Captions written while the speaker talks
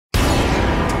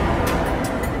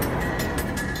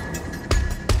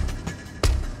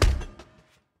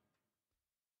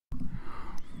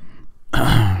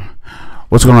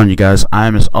What's going on, you guys? I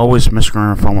am, as always, Mr.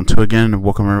 Underworld again, and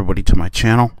welcome everybody to my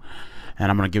channel. And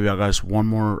I'm going to give you guys one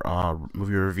more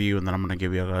movie review, and then I'm going to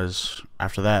give you guys,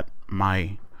 after that,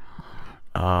 my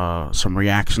some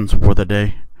reactions for the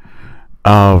day.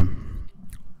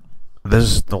 This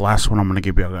is the last one I'm going to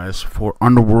give you guys for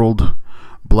Underworld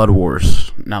Blood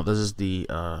Wars. Now, this is the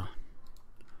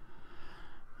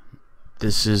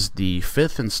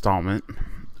fifth installment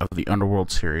of the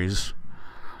Underworld series.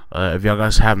 If y'all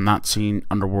guys have not seen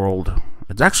Underworld,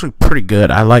 it's actually pretty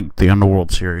good. I like the Underworld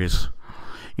series,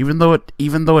 even though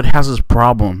it has its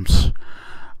problems.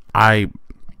 I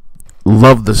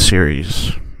love the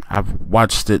series. I've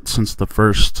watched it since the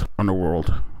first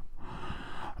Underworld,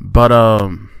 but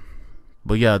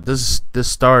yeah, this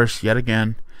stars yet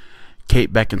again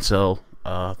Kate Beckinsale,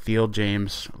 Theo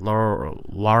James,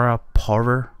 Laura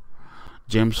Parver,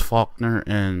 James Faulkner,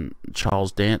 and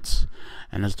Charles Dance,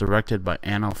 and is directed by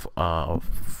Anna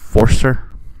Forster.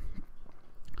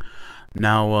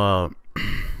 Now,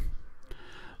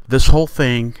 this whole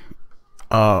thing,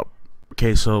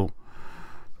 okay, so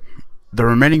the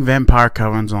remaining vampire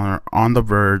covenants are on the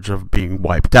verge of being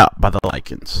wiped out by the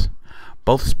Lycans.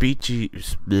 Both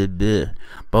species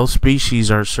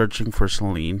are searching for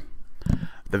Celine.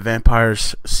 The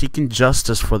vampires seeking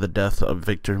justice for the death of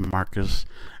Victor Marcus,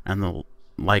 and the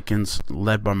Lycans,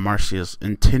 led by Marcius,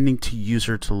 intending to use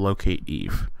her to locate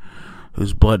Eve,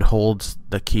 whose blood holds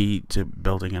the key to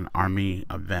building an army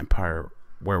of vampire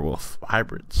werewolf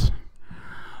hybrids.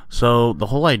 So the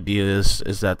whole idea is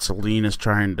that Celine is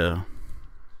trying to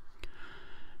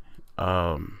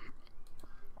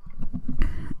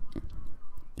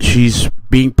she's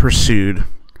being pursued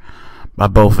by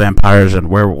both vampires and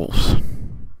werewolves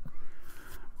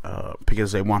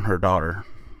because they want her daughter,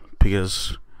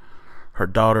 because her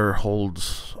daughter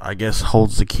holds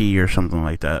the key or something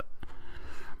like that,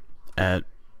 at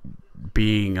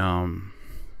being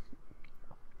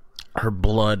her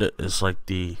blood is like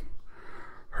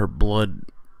her blood,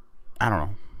 I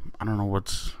don't know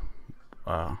what's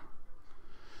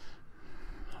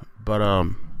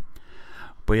but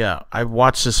yeah, I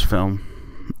watched this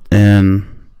film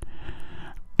and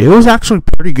it was actually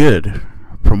pretty good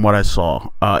from what I saw,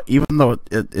 even though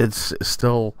it's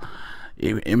still,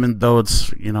 even though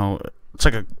it's, you know, it's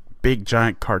like a big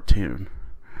giant cartoon,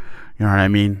 you know what I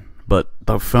mean, but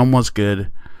the film was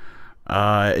good.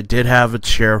 It did have its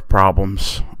share of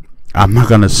problems. I'm not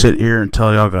gonna sit here and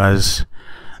tell y'all guys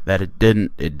that it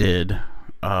didn't. It did.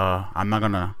 I'm not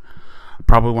gonna,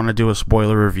 probably want to do a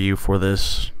spoiler review for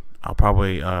this. I'll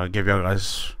probably give y'all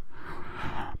guys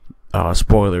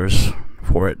spoilers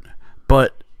for it,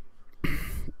 but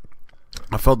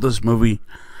I felt this movie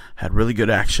had really good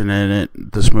action in it.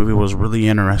 This movie was really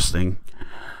interesting.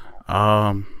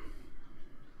 Even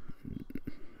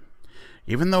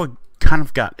though it kind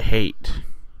of got hate,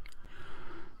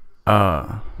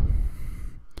 the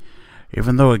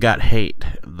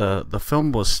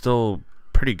film was still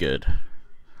pretty good.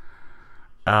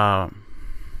 The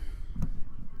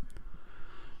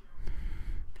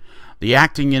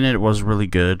acting in it was really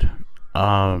good.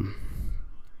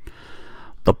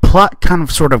 The plot kind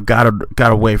of sort of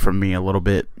got away from me a little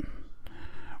bit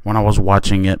when I was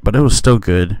watching it, but it was still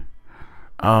good.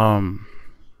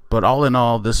 But all in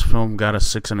all, this film got a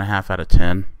 6.5 out of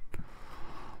 10.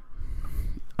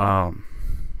 I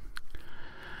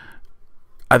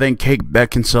think Kate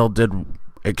Beckinsale did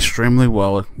extremely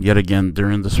well yet again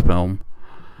during this film.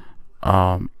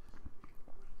 And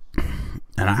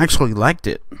I actually liked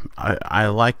it. I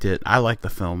liked it. I liked the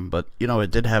film, but you know,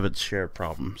 it did have its share of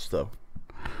problems, though,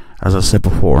 as I said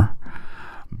before.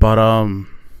 But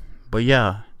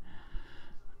yeah.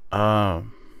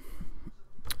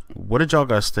 What did y'all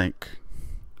guys think?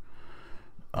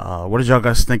 What did y'all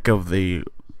guys think of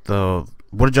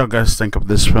what did y'all guys think of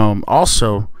this film?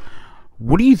 Also,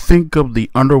 what do you think of the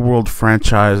Underworld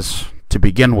franchise to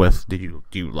begin with? Do you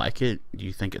like it? Do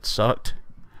you think it sucked?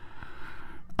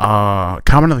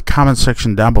 Comment in the comment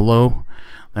section down below.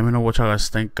 Let me know what y'all guys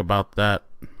think about that.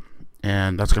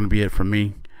 And that's gonna be it from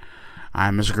me.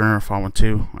 I'm Mr. Gunner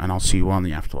 512, and I'll see you on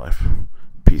the afterlife.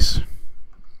 Peace.